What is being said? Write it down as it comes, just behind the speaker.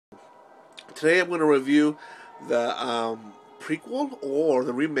Today I'm going to review the prequel or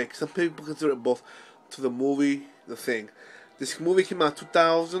the remake. Some people consider it both to the movie The Thing. This movie came out in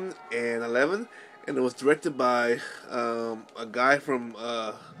 2011 and it was directed by a guy from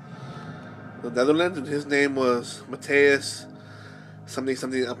the Netherlands, and his name was Matthias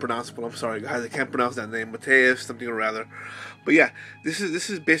something unpronounceable. I'm sorry, guys, I can't pronounce that name. Matthias something or rather. But yeah, this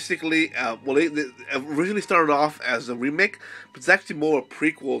is basically it originally started off as a remake, but it's actually more a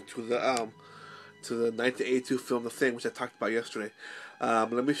prequel to the 1982 film The Thing, which I talked about yesterday.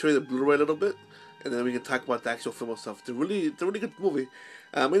 Let me show you the Blu-ray a little bit, and then we can talk about the actual film itself. It's a really good movie.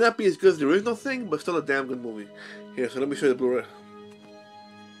 May not be as good as the original Thing, but still a damn good movie. Here, so let me show you the Blu-ray.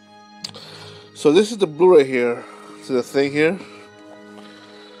 So this is the Blu-ray here. So the Thing here.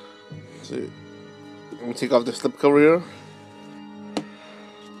 See, let me take off the slipcover here.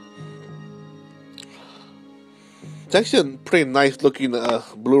 It's actually a pretty nice looking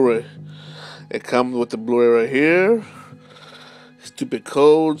Blu-ray. It comes with the Blu-ray right here. Stupid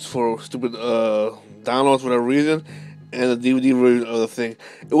codes for stupid downloads for whatever reason, and the DVD version of the Thing.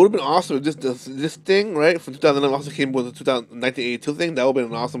 It would have been awesome if this thing right from 2011 also came with the 1982 thing. That would have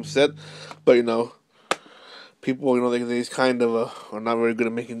been an awesome set, but people they kind of are not very good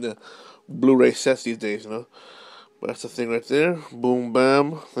at making the Blu-ray sets these days, But that's the thing right there. Boom,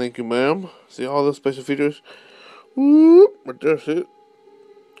 bam. Thank you, ma'am. See all those special features? Whoop, right there. See it?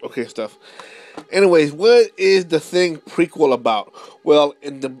 Okay, stuff. Anyways, what is the Thing prequel about? Well,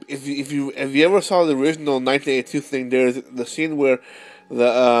 if you ever saw the original 1982 Thing, there's the scene where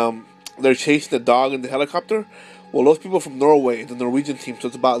they're chasing the dog in the helicopter. Well, those people from Norway, the Norwegian team, so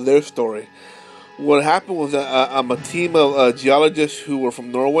it's about their story. What happened was that a team of geologists who were from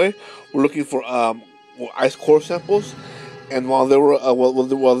Norway were looking for ice core samples, and while they were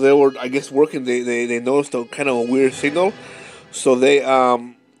I guess working, they noticed a kind of a weird signal, so they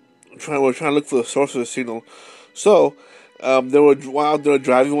were trying to look for the source of the signal. So while they were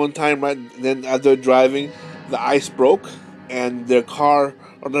driving one time, right? Then as they're driving, the ice broke, and their car,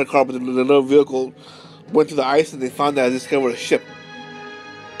 or not a car, but the little vehicle went to the ice, and they found that they discovered a ship.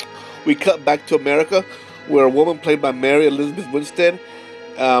 We cut back to America, where a woman played by Mary Elizabeth Winstead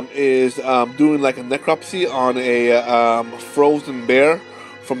is doing like a necropsy on a frozen bear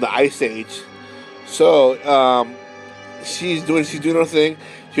from the Ice Age. So she's doing her thing.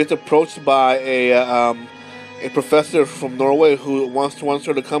 She gets approached by a professor from Norway who wants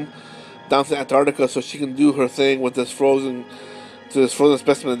her to come down to Antarctica so she can do her thing with this frozen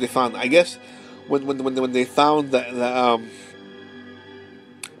specimen that they found. I guess when they found the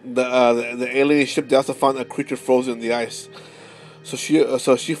alien ship, they also found a creature frozen in the ice. So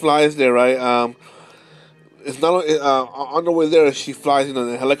she flies there, right? It's not on the way there. She flies in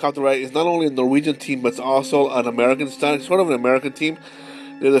a helicopter, right? It's not only a Norwegian team, but it's also an American style, sort of an American team.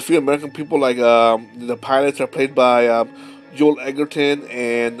 There's a few American people, like the pilots are played by Joel Edgerton,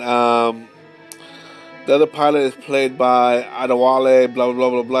 and the other pilot is played by Adewale, blah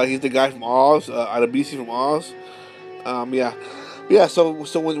blah blah blah. He's the guy from Oz, Adebisi from Oz. Yeah. So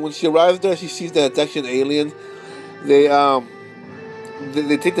when she arrives there, she sees that it's actually an alien. They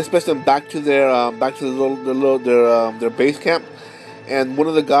take the specimen back to their base camp, and one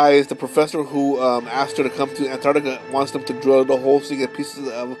of the guys, the professor who asked her to come to Antarctica, wants them to drill the hole so they get pieces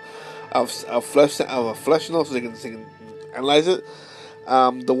of flesh so they can analyze it.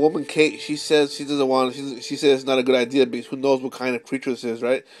 The woman Kate, she says she doesn't want. She says it's not a good idea because who knows what kind of creature this is,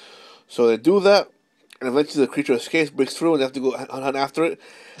 right? So they do that, and eventually the creature escapes, breaks through, and they have to go hunt after it.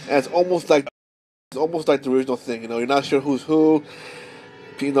 And it's almost like the original Thing. You're not sure who's who.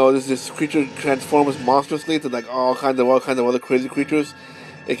 This creature transforms monstrously to like all kinds of other crazy creatures.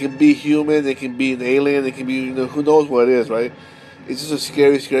 It can be human, it can be an alien, it can be who knows what it is, right? It's just a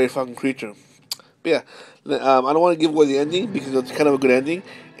scary fucking creature. But yeah, I don't want to give away the ending because it's kind of a good ending.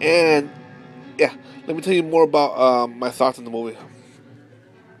 And yeah, let me tell you more about my thoughts on the movie.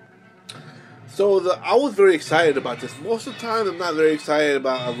 So I was very excited about this. Most of the time, I'm not very excited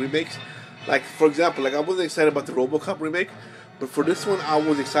about remakes. Like for example, I wasn't excited about the RoboCop remake. But for this one, I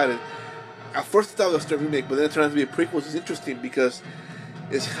was excited. At first, I thought it was a remake, but then it turned out to be a prequel, which is interesting because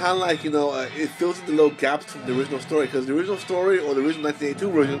it's kind of like, it fills in the little gaps from the original story. Because the original story, or the original 1982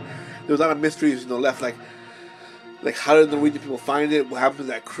 version, there was a lot of mysteries, left. Like how did the Norwegian people find it? What happened to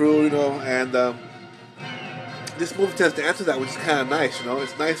that crew, And this movie tends to answer that, which is kind of nice,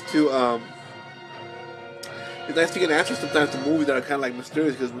 It's nice to get answers sometimes to movies that are kind of like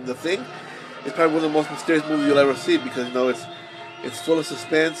mysterious. Because The Thing is probably one of the most mysterious movies you'll ever see because, it's full of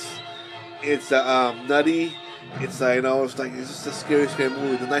suspense. It's nutty. It's it's just a scary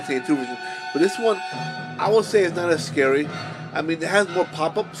movie. The 1982 version, but this one, I would say, is not as scary. I mean, it has more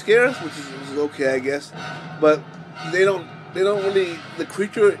pop-up scares, which is okay, I guess, but they don't really. The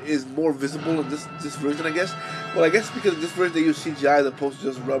creature is more visible in this version, I guess. Well, I guess because in this version they use CGI as opposed to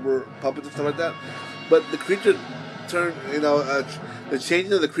just rubber puppets and stuff like that. But the creature the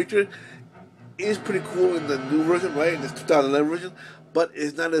changing of the creature is pretty cool in the new version, right? In this 2011 version, but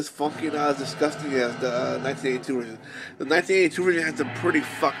it's not as funky and not as disgusting as the 1982 version. The 1982 version had some pretty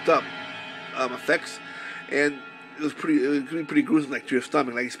fucked up effects, and it was pretty gruesome, like to your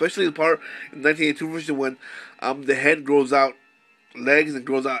stomach, like especially the part in the 1982 version when the head grows out legs and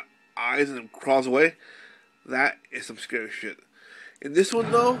grows out eyes and it crawls away. That is some scary shit. In this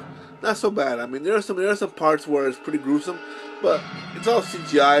one though, not so bad. I mean, there are some parts where it's pretty gruesome, but it's all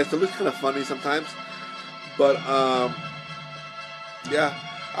CGI, so it looks kind of funny sometimes. But yeah,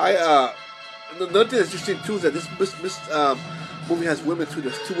 another thing that's interesting too is that this movie has women too.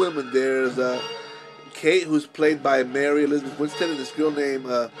 There's two women. There's Kate, who's played by Mary Elizabeth Winstead, and this girl named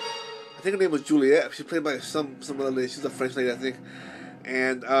I think her name was Juliette. She's played by some other lady. She's a French lady, I think.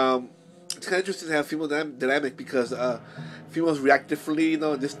 And it's kind of interesting to have female dynamic because females react differently. You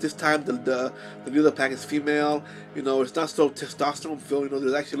know, this time the leader of the pack is female. You know, it's not so testosterone filled. You know,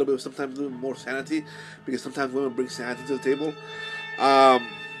 there's actually sometimes a little bit more sanity because sometimes women bring sanity to the table.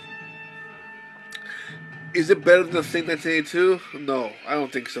 Is it better than the Thing 1982? No, I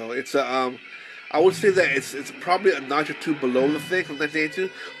don't think so. It's I would say that it's probably a notch or two below The Thing from 1982,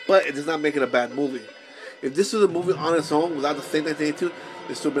 but it does not make it a bad movie. If this was a movie on its own without The Thing 1982,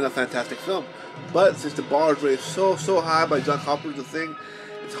 it's still been a fantastic film. But since the bar is raised so high by John Carpenter's The Thing,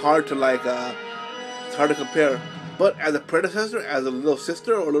 it's hard to compare. But as a predecessor, as a little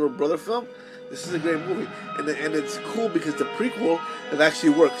sister or little brother film, this is a great movie, and it's cool because the prequel, it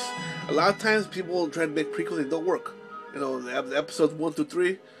actually works. A lot of times people try to make prequels, they don't work. You know, the episodes 1 through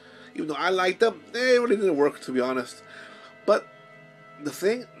 3, even though I like them, they really didn't work, to be honest. But The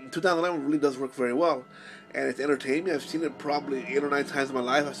Thing, 2011, really does work very well, and it's entertaining. I've seen it probably 8 or 9 times in my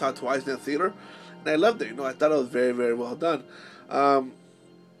life. I saw it twice in the theater, and I loved it. You know, I thought it was very, very well done.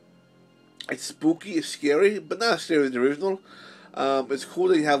 It's spooky, it's scary, but not as scary as the original. It's cool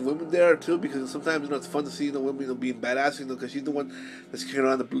that you have women there too, because sometimes it's fun to see women being badass, because she's the one that's carrying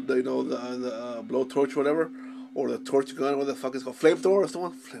around the blowtorch or whatever, or the torch gun, what the fuck is it called, flamethrower or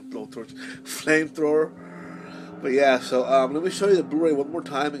someone, flamethrower. But yeah, so let me show you the Blu-ray one more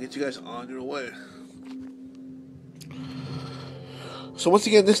time and get you guys on your way. So once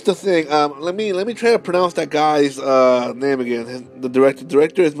again, this is The Thing. Let me try to pronounce that guy's name again. The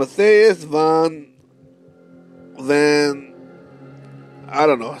director is Matthias van. I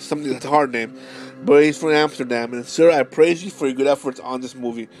don't know, something that's a hard name, but he's from Amsterdam. And sir, I praise you for your good efforts on this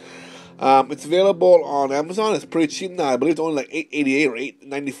movie. It's available on Amazon. It's pretty cheap now. I believe it's only like $8.88 or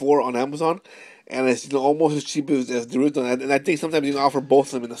 $8.94 on Amazon, and it's almost as cheap as the original. And I think sometimes you can offer both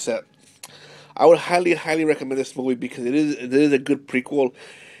of them in a set. I would highly recommend this movie because it is a good prequel.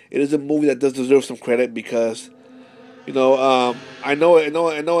 It is a movie that does deserve some credit because, you know, I know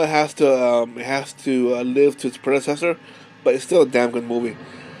it has to live to its predecessor, but it's still a damn good movie.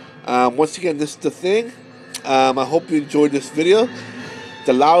 Once again, this is The Thing. I hope you enjoyed this video.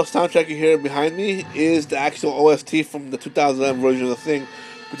 The loud soundtrack you hear behind me is the actual OST from the 2011 version of The Thing,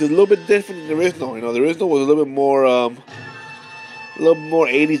 which is a little bit different than the original. You know, the original was a little bit more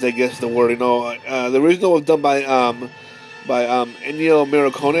 80s, I guess the word. You know, the original was done by Ennio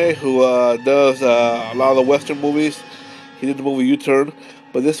Morricone, who does a lot of the Western movies. He did the movie U-Turn,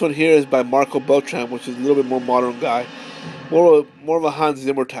 but this one here is by Marco Beltran, which is a little bit more modern guy, more of a Hans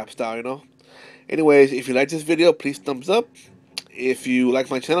Zimmer type style, you know. Anyways, if you like this video, please thumbs up. If you like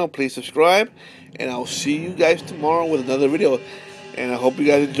my channel, please subscribe, and I'll see you guys tomorrow with another video. And I hope you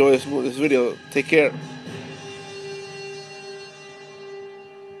guys enjoy this video. Take care.